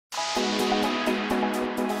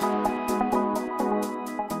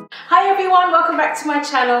everyone, welcome back to my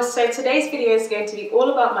channel. So today's video is going to be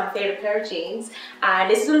all about my favourite pair of jeans, and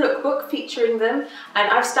this is a lookbook featuring them,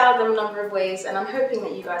 and I've styled them a number of ways and I'm hoping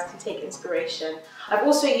that you guys can take inspiration. I've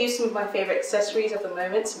also used some of my favourite accessories of the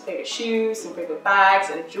moment, some favourite shoes, some favourite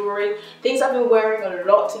bags and jewellery, things I've been wearing a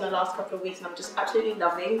lot in the last couple of weeks and I'm just absolutely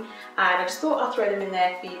loving, and I just thought I'll throw them in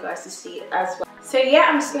there for you guys to see as well. So yeah,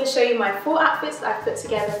 I'm just going to show you my 4 outfits that I've put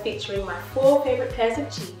together featuring my 4 favourite pairs of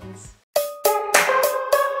jeans.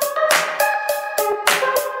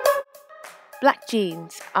 Black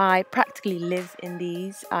jeans. I practically live in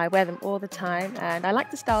these. I wear them all the time and I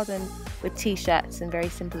like to style them with t-shirts and very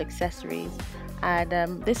simple accessories.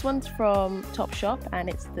 And this one's from Topshop and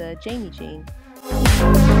it's the Jamie jean.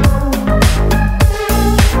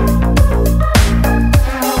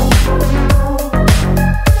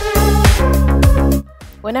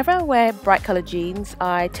 Whenever I wear bright coloured jeans,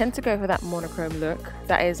 I tend to go for that monochrome look.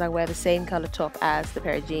 That is, I wear the same colour top as the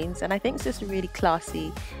pair of jeans, and I think it's just a really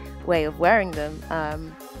classy way of wearing them.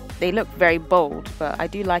 They look very bold, but I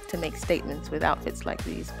do like to make statements with outfits like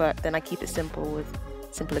these, but then I keep it simple with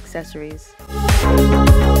simple accessories.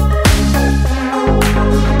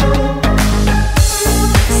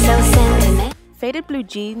 Faded blue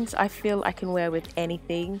jeans I feel I can wear with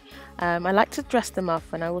anything. I like to dress them up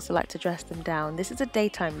and I also like to dress them down. This is a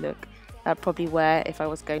daytime look I'd probably wear if I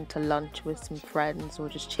was going to lunch with some friends or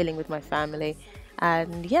just chilling with my family.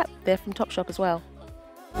 And yeah, they're from Topshop as well.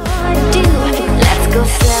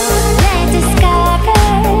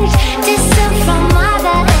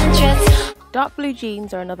 Dark blue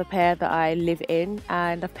jeans are another pair that I live in,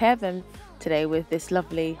 and I've paired them today with this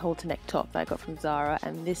lovely halter neck top that I got from Zara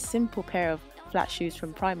and this simple pair of flat shoes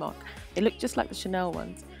from Primark. They look just like the Chanel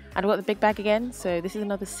ones. And I've got the big bag again, so this is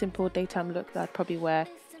another simple daytime look that I'd probably wear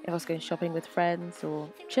if I was going shopping with friends or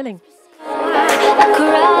chilling.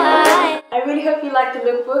 I really hope you like the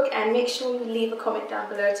lookbook, and make sure you leave a comment down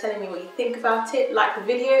below telling me what you think about it. Like the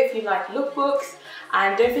video if you like lookbooks,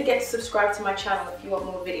 and don't forget to subscribe to my channel if you want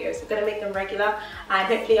more videos. I'm going to make them regular, and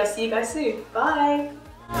hopefully I'll see you guys soon. Bye!